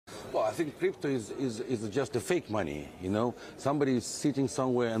Well, I think crypto is just a fake money, you know. Somebody is sitting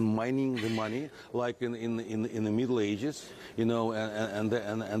somewhere and mining the money, like in the Middle Ages, you know, and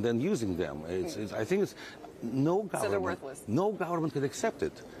then using them. I think it's no government. So they're worthless. No government can accept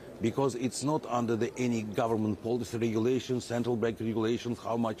it, because it's not under any government policy regulations, central bank regulations,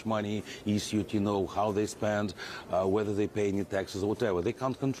 how much money issued, you know, how they spend, whether they pay any taxes or whatever. They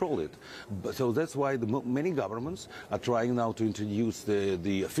can't control it. So that's why many governments are trying now to introduce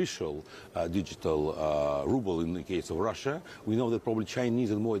the official digital ruble in the case of Russia. We know that probably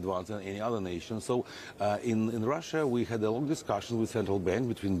Chinese is more advanced than any other nation. So in Russia, we had a long discussion with central bank,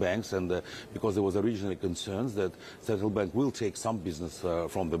 between banks, and because there was originally concerns that central bank will take some business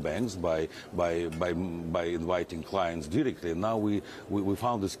from the banks by inviting clients directly. And now we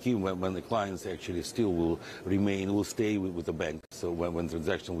found a scheme when the clients actually still will stay with the bank. So when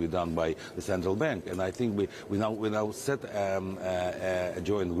transaction will be done by the central bank, and I think we now set a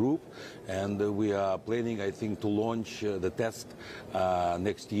joint group, and we are planning, I think, to launch the test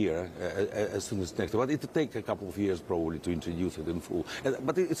next year as soon as next year. But it will take a couple of years probably to introduce it in full.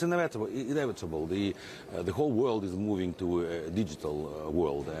 But it's inevitable. The whole world is moving to a digital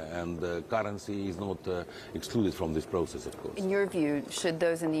world, and currency is not excluded from this process, of course. In your view, should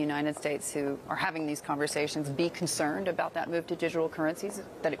those in the United States who are having these conversations be concerned about that move to digital currencies,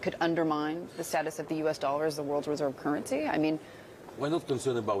 that it could undermine the status of the U.S. dollar as the world's reserve currency? I mean, we're not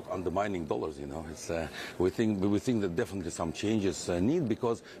concerned about undermining dollars, you know. We think that definitely some changes need,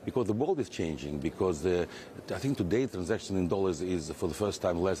 because the world is changing. Because I think today transaction in dollars is for the first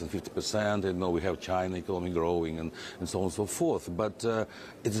time less than 50%. And now we have China economy growing and so on and so forth. But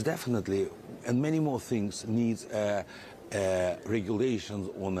it's definitely, and many more things, needs regulations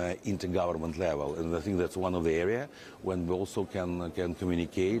on an intergovernment level, and I think that's one of the areas when we also can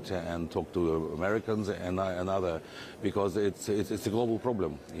communicate and talk to Americans and other, because it's a global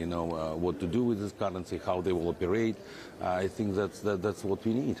problem. You know, what to do with this currency, how they will operate. I think that's what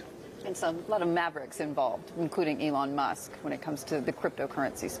we need. And so a lot of mavericks involved, including Elon Musk, when it comes to the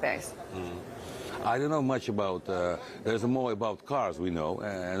cryptocurrency space. I don't know much about, there's more about cars, we know,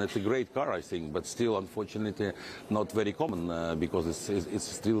 and it's a great car, I think, but still, unfortunately, not very common, because it's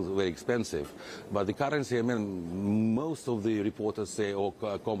still very expensive. But the currency, I mean, most of the reporters say, or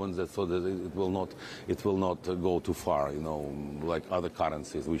comments, that so that it will not go too far, you know, like other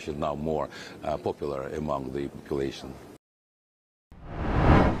currencies, which are now more popular among the population.